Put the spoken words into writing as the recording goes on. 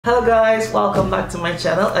Hello guys, welcome back to my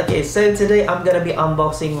channel. Okay, so today I'm gonna be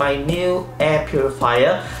unboxing my new air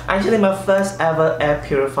purifier. Actually my first ever air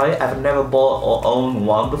purifier. I've never bought or owned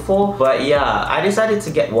one before, but yeah, I decided to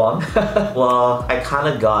get one. Well, I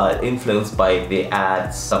kinda got influenced by the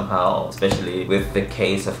ads somehow, especially with the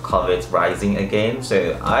case of COVID rising again.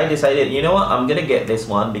 So I decided, you know what, I'm gonna get this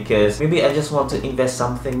one because maybe I just want to invest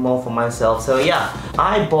something more for myself. So yeah,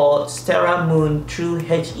 I bought STERRA Moon True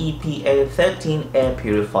HEPA-13 air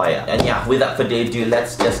purifier. And yeah, without further ado,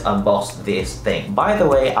 let's just unbox this thing. By the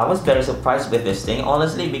way, I was very surprised with this thing,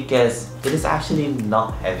 honestly, because it is actually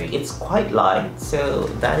not heavy. It's quite light, so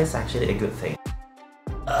that is actually a good thing.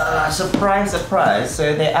 Surprise, surprise.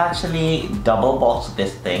 So they actually double boxed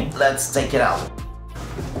this thing. Let's take it out.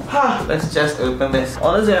 Let's just open this.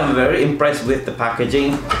 Honestly, I'm very impressed with the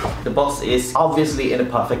packaging. The box is obviously in a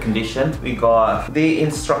perfect condition. We got the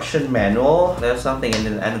instruction manual. There's something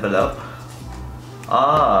in the envelope.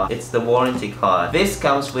 It's the warranty card. This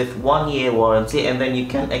comes with 1 year warranty and then you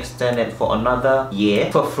can extend it for another year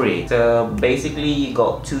for free. So basically you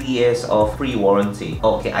got 2 years of free warranty.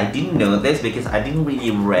 Okay, I didn't know this because I didn't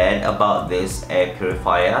really read about this air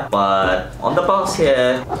purifier, but on the box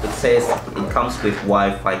here it says it comes with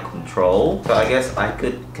Wi-Fi control. So I guess I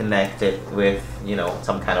could connect it with, you know,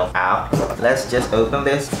 some kind of app. Let's just open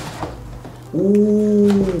this.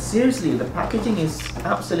 Ooh, seriously, the packaging is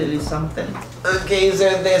absolutely something. Okay,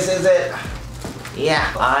 so this is it. Yeah,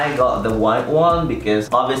 I got the white one because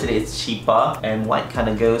obviously it's cheaper and white kind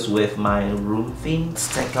of goes with my room theme.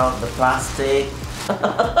 Let's take out the plastic.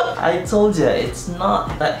 I told you, it's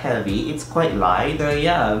not that heavy, it's quite light. So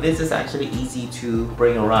yeah, this is actually easy to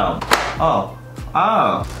bring around.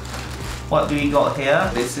 What do we got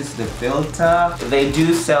here? This is the filter. They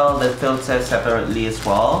do sell the filter separately as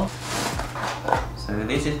well. So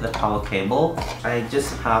this is the power cable. I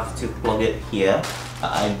just have to plug it here.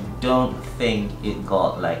 I don't think it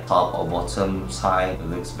got like top or bottom side. It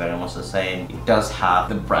looks very much the same. It does have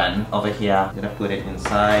the brand over here. I'm gonna put it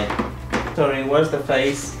inside. Sorry, where's the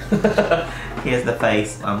face? Here's the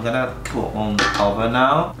face. I'm gonna put on the cover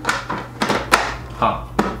now.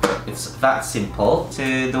 It's that simple.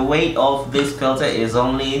 So the weight of this filter is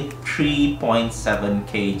only 3.7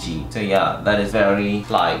 kg. So yeah, that is very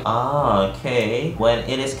light. Okay. When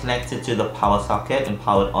it is connected to the power socket and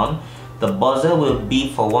powered on, the buzzer will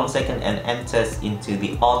beep for 1 second and enters into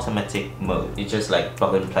the automatic mode. It's just like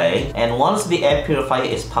plug and play. And once the air purifier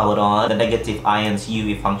is powered on, the negative ions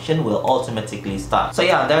UV function will automatically start. So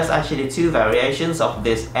yeah, there's actually 2 variations of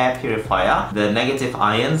this air purifier. The negative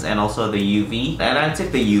ions and also the UV. And I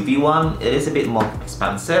took the UV one. It is a bit more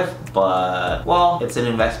expensive, but well, it's an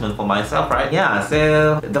investment for myself, right? Yeah,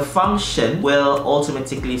 so the function will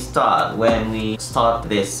automatically start when we start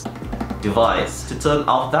this device. To turn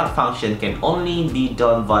off that function can only be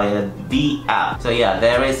done via the app. So yeah,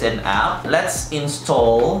 there is an app. Let's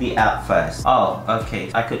install the app first.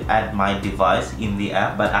 Okay, I could add my device in the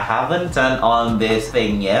app, but I haven't turned on this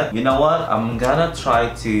thing yet. You know what? I'm gonna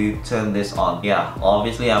try to turn this on. Yeah,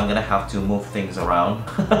 obviously I'm gonna have to move things around.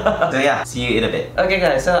 So yeah, see you in a bit. Okay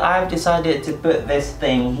guys, so I've decided to put this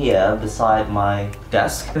thing here beside my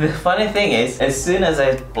desk. The funny thing is, as soon as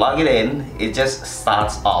I plug it in, it just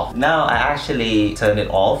starts off. Now I actually turned it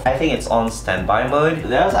off. I think it's on standby mode.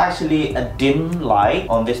 There's actually a dim light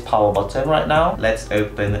on this power button right now. Let's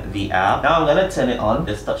open the app. Now I'm gonna turn it on.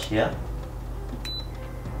 Just touch here.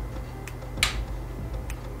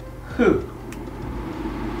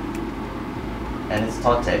 And it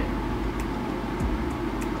started.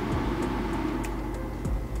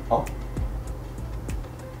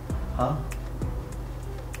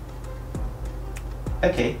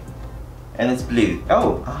 Okay. And it's blue.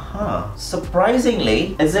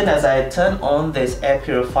 Surprisingly, as soon as I turn on this air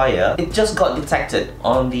purifier, it just got detected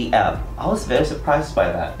on the app. I was very surprised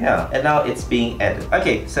by that. Yeah, and now it's being added.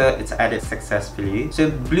 Okay, so it's added successfully. So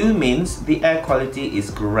blue means the air quality is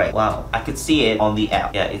great. Wow, I could see it on the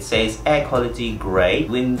app. Yeah, it says air quality great.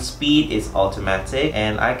 Wind speed is automatic,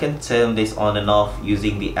 and I can turn this on and off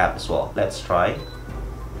using the app as well. Let's try.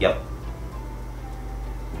 Yep.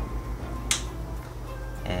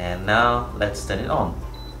 And now let's turn it on.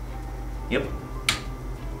 Yep.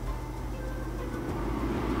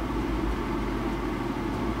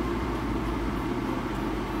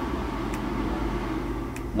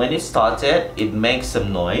 When it started, it makes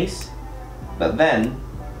some noise, but then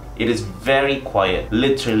It is very quiet,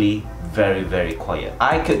 literally very quiet.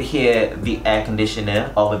 I could hear the air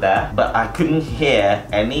conditioner over there, but I couldn't hear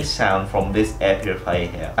any sound from this air purifier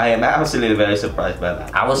here. I am absolutely very surprised by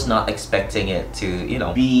that. I was not expecting it to, you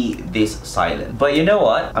know, be this silent. But you know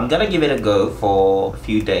what? I'm gonna give it a go for a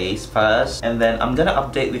few days first, and then I'm gonna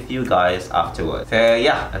update with you guys afterwards. So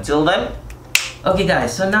yeah, until then. Okay guys,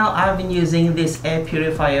 so now I've been using this air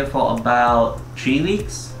purifier for about 3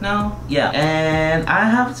 weeks now. Yeah, and I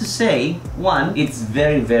have to say, one, it's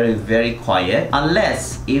very quiet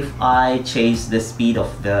unless if I change the speed of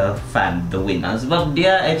the fan, the wind. Sebab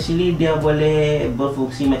dia boleh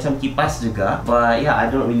berfungsi macam kipas juga. But yeah, I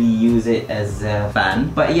don't really use it as a fan.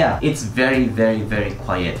 But yeah, it's very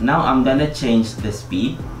quiet. Now I'm gonna change the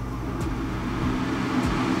speed.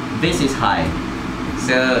 This is high.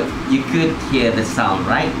 So you could hear the sound,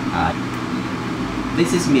 right?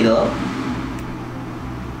 This is middle.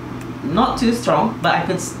 Not too strong, but I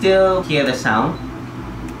could still hear the sound.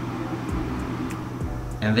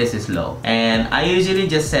 And this is low. And I usually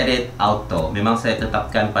just set it auto. Memang saya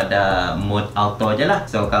tetapkan pada mode auto je lah.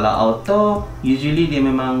 So kalau auto, usually dia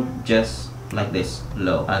memang just like this,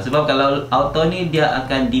 low. Sebab kalau auto ni dia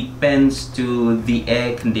akan depends to the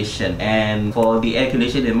air condition, and for the air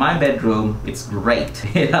condition in my bedroom, it's great.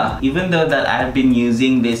 Yeah. Even though that I've been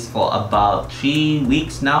using this for about 3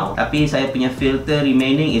 weeks now, tapi saya punya filter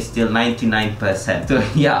remaining is still 99%. So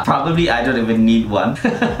yeah, probably I don't even need one.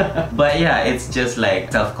 But yeah, it's just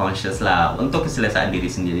like self-conscious lah, untuk keselesaan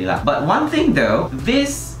diri sendiri lah. But one thing though,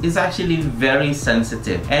 this is actually very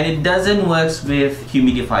sensitive, and it doesn't work with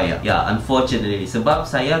humidifier. Yeah, unfortunately, sebab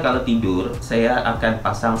saya kalau tidur, saya akan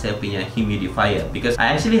pasang saya punya humidifier because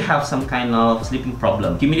I actually have some kind of sleeping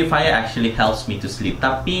problem. Humidifier actually helps me to sleep.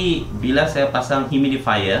 Tapi bila saya pasang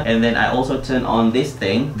humidifier and then I also turn on this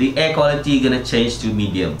thing, the air quality gonna change to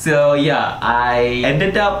medium. So yeah, I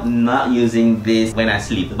ended up not using this when I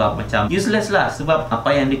sleep sebab macam useless lah, sebab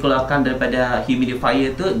apa yang dikeluarkan daripada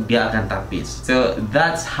humidifier tu dia akan tapis. So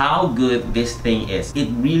that's how good this thing is. It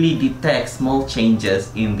really detects small changes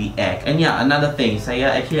in the air. And yeah, another thing,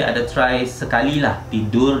 saya actually ada try sekali lah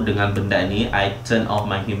tidur dengan benda ni. I turn off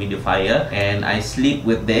my humidifier and I sleep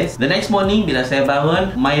with this. The next morning bila saya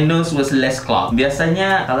bangun, my nose was less clogged.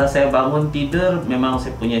 Biasanya kalau saya bangun tidur, memang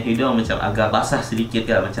saya punya hidung macam agak basah sedikit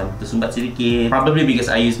kan, macam tersumbat sedikit. Probably because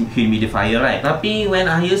I use humidifier, right? Tapi when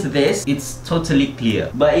I use this, it's totally clear.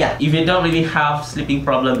 But yeah, if you don't really have sleeping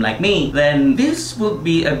problem like me, then this would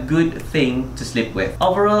be a good thing to sleep with.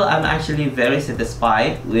 Overall, I'm actually very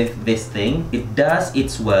satisfied with this thing. It does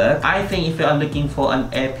its work. I think if you are looking for an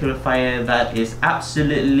air purifier that is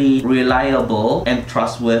absolutely reliable and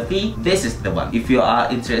trustworthy, this is the one. If you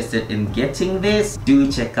are interested in getting this, do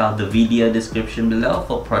check out the video description below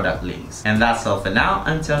for product links. And that's all for now.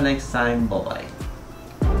 Until next time, bye bye.